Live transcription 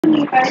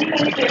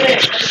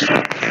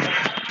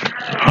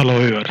Hello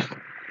viewers,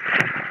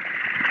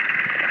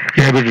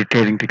 APD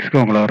trading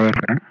டிப்ஸ்க்கு உங்களை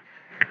வரவேற்கிறேன்.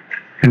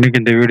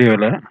 இன்னைக்கு இந்த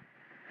வீடியோவில்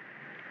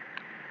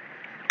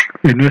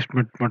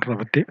இன்வெஸ்ட்மெண்ட் பண்ணுறதை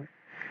பற்றி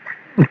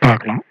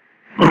பார்க்கலாம்.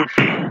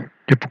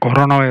 இப்போ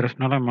கொரோனா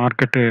வைரஸ்னால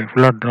மார்க்கெட்டு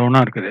ஃபுல்லாக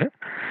டவுனாக இருக்குது.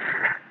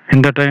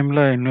 இந்த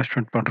டைமில்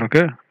இன்வெஸ்ட்மெண்ட்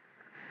பண்ணுறதுக்கு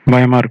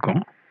பயமாக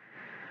இருக்கும்.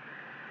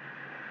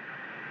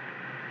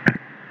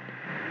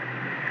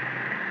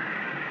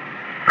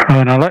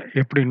 அதனால்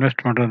எப்படி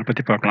இன்வெஸ்ட் பண்ணுறதை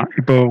பற்றி பார்க்கலாம்.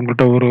 இப்போ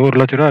உங்கள்கிட்ட ஒரு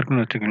 1,00,000 ரூபா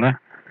இருக்குன்னு வச்சுங்களேன்.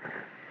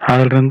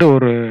 அதிலிருந்து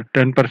ஒரு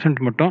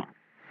 10% மட்டும்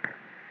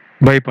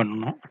பை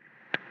பண்ணணும்.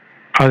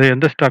 அது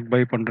எந்த ஸ்டாக்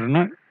பை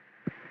பண்ணுறதுன்னு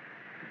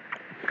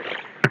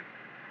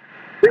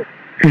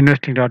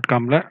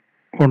investing.comல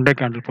ஒன் டே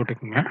கேண்டில்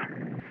போட்டுக்கோங்க.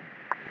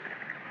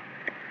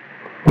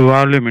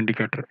 வால்யூம்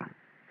இண்டிகேட்டர்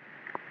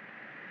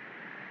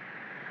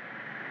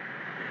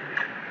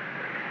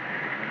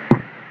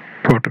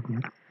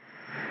போட்டுக்கோங்க.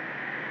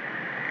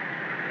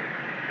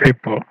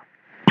 இப்போ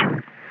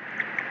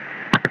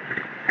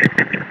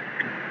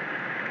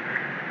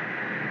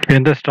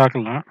எந்த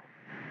ஸ்டாக்லாம்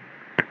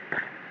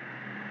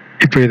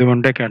இப்போ இது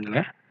ஒன் டே கேண்டில்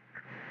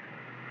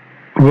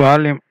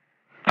வால்யூம்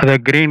அதை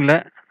க்ரீனில்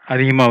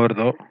அதிகமாக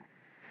வருதோ,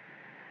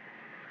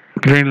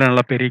 க்ரீனில்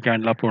நல்லா பெரிய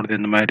கேண்டிலாக போடுது,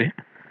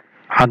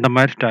 அந்த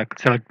மாதிரி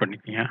ஸ்டாக் செலக்ட்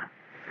பண்ணிக்கோங்க.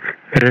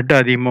 ரெட்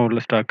அதிகமாக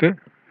உள்ள ஸ்டாக்கு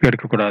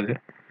எடுக்கக்கூடாது.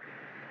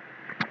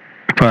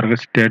 பாருங்க,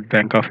 ஸ்டேட்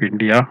பேங்க் ஆஃப்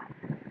இந்தியா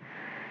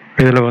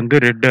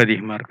இதில் ரெட்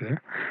அதிகமாக இருக்குது.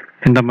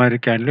 இந்த மாதிரி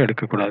கேண்டில்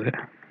எடுக்கக்கூடாது.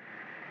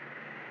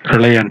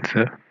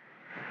 ரிலையன்ஸு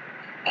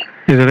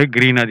இதில்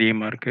க்ரீன்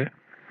அதிகமாக இருக்குது.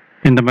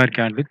 இந்த மாதிரி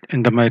கேண்டில்,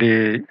 இந்த மாதிரி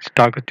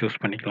ஸ்டாக்கை சூஸ்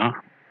பண்ணிக்கலாம்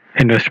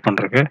இன்வெஸ்ட்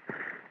பண்ணுறதுக்கு.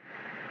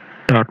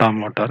 டாடா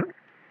மோட்டார்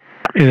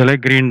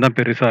இதில் க்ரீன் தான்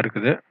பெருசாக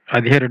இருக்குது.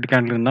 அதிக ரெட்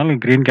கேண்டில்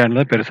இருந்தாலும் க்ரீன்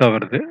கேண்டில் தான் பெருசாக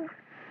வருது.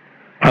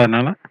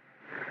 அதனால்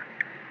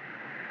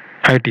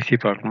ஐடிசி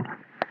பார்க்கணும்.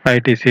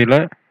 ஐடிசியில்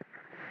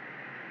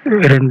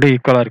ரெண்டு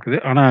ஈக்குவலாக இருக்குது,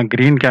 ஆனால்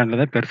க்ரீன்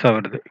கேண்டில் தான் பெருசாக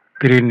வருது.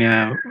 க்ரீன்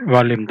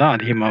வால்யூம் தான்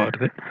அதிகமாக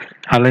வருது.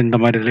 அதில் இந்த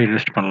மாதிரி இதில்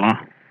இன்வெஸ்ட் பண்ணலாம்.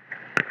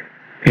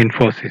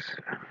 இன்ஃபோசிஸ்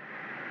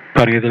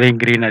பாருங்கள்,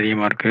 இதுலேயும் க்ரீன்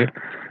அதிகமாக இருக்குது.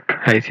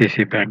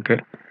 ஐசிஐசி பேங்க்கு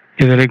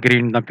இதில்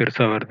க்ரீன் தான்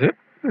பெருசாக வருது.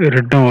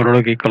 ரெட்டும்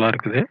ஓரளவுக்கு ஈக்குவலாக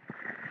இருக்குது.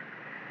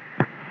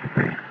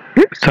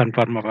 சன்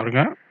ஃபார்மா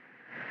பாருங்கள்,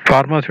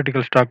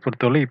 ஃபார்மாசூட்டிக்கல் ஸ்டாக்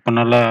பொறுத்தவரை இப்போ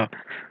நல்லா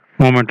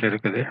மூமெண்ட்டில்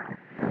இருக்குது.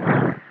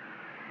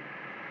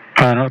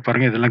 அதனால்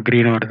பாருங்கள், இதெல்லாம்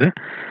க்ரீன் வருது,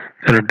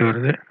 ரெட்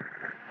வருது.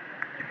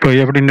 இப்போ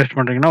எப்படி இன்வெஸ்ட்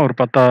பண்ணுறீங்கன்னா,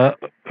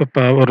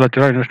 இப்போ 1,00,000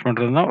 ரூபா இன்வெஸ்ட்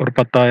பண்ணுறதுனா ஒரு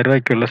 10,000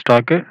 ரூபாய்க்கு உள்ள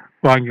ஸ்டாக்கு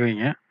வாங்கி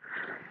வைங்க.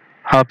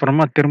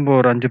 அப்புறமா திரும்ப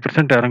ஒரு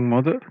 5% இறங்கும்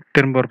போது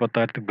திரும்ப ஒரு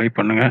 10,000க்கு பை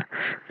பண்ணுங்கள்.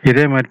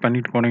 இதே மாதிரி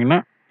பண்ணிட்டு போனீங்கன்னா,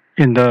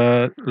 இந்த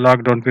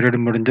லாக்டவுன்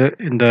பீரியட் முடிஞ்சு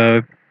இந்த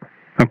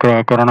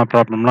கொரோனா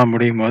ப்ராப்ளம்லாம்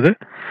முடியும் போது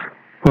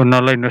ஒரு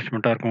நல்ல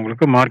இன்வெஸ்ட்மெண்ட்டாக இருக்கும்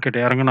உங்களுக்கு. மார்க்கெட்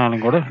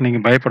இறங்கினாலும் கூட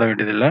நீங்கள் பயப்பட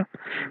வேண்டியதில்லை.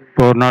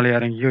 இப்போ ஒரு நாள்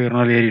இறங்கியோ ஒரு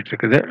நாள் ஏறிட்டு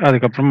இருக்குது,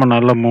 அதுக்கப்புறமா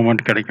நல்ல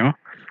மூவ்மெண்ட் கிடைக்கும்.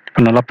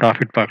 இப்போ நல்லா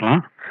ப்ராஃபிட்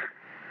பார்க்கலாம்.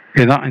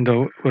 இதுதான் இந்த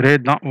ஒரே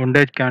தான் ஒன்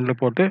டே கேண்டில்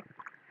போட்டு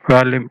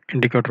வால்யூம்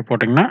இண்டிகேட்டர்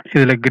போட்டிங்கன்னா,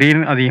 இதில்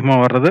க்ரீன் அதிகமாக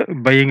வர்றது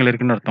பையிங்கில்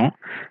இருக்குன்னு அர்த்தம்.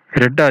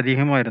 ரெட்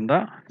அதிகமாக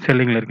இருந்தால்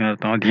செல்லிங்கில் இருக்குன்னு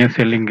அர்த்தம். அதிகம்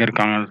செல்லிங்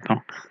இருக்காங்கன்னு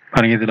அர்த்தம்.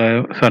 பாருங்கள், இதில்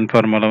சன்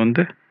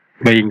ஃபார்மாவில்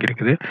பையிங்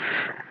இருக்குது.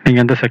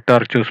 நீங்கள் எந்த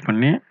செக்டார் சூஸ்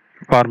பண்ணி,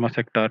 ஃபார்மா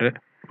செக்டாரு,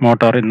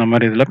 மோட்டார் இந்த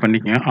மாதிரி இதில்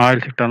பண்ணிக்கங்க.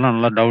 ஆயில் செக்டார்லாம்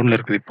நல்லா டவுனில்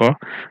இருக்குது இப்போது,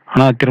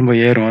 ஆனால் திரும்ப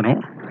ஏறி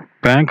வரும்.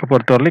 பேங்க்கை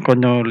பொறுத்தவரையிலும்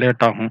கொஞ்சம்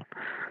லேட் ஆகும்,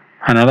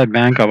 அதனால்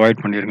பேங்க்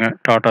அவாய்ட் பண்ணிடுங்க.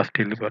 டாடா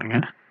ஸ்டீல்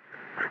பாருங்கள்,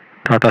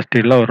 டாடா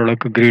ஸ்டீலில்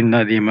ஓரளவுக்கு க்ரீன்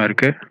தான் அதிகமாக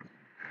இருக்குது.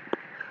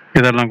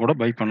 இதெல்லாம் கூட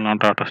பை பண்ணலாம்.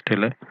 Tata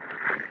steel,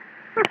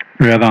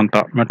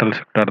 Vedanta metal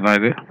sector தான்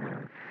இது.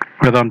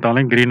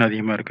 வேதாந்தாலையும் க்ரீன்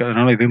அதிகமாக இருக்குது,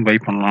 அதனால் இதுவும் பை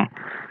பண்ணலாம்.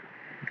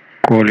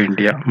 கோல்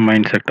இண்டியா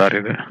மைன் செக்டார்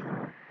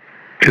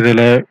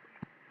இதில்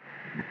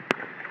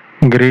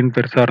க்ரீன்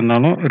பெருசாக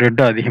இருந்தாலும்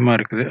ரெட் அதிகமாக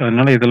இருக்குது,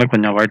 அதனால் இதெல்லாம்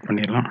கொஞ்சம் அவாய்ட்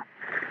பண்ணிடலாம்.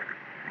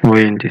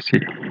 ஓஎன்ஜிசி,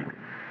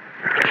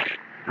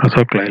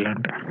 அசோக்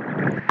லைலாண்டு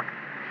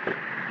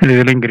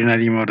இதுலேயும் க்ரீன்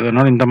அதிகமாக வருது,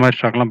 அதனால் இந்த மாதிரி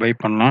ஸ்டாக்லாம் பை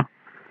பண்ணலாம்.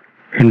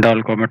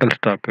 ஹிண்டால்கோ மெட்டல்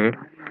ஸ்டாக்கு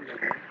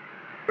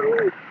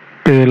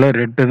இதில்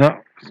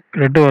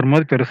ரெட்டு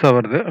வரும்போது பெருசாக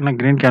வருது, ஆனால்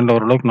க்ரீன் கேண்டில்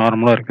ஓரளவுக்கு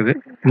நார்மலாக இருக்குது.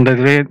 இந்த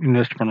இதிலே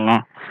இன்வெஸ்ட்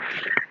பண்ணலாம்.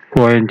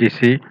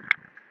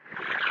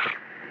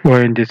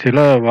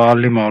 ஓஎன்ஜிசியில்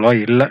வால்யூம் அவ்வளோவா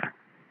இல்லை,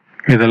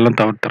 இதெல்லாம்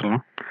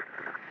தவிர்த்துடலாம்.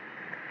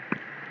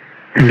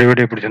 இந்த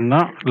வீடியோ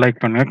பிடிச்சிருந்தா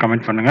லைக் பண்ணுங்கள்,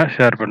 கமெண்ட் பண்ணுங்கள்,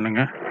 ஷேர்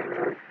பண்ணுங்கள்.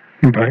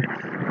 பாய்.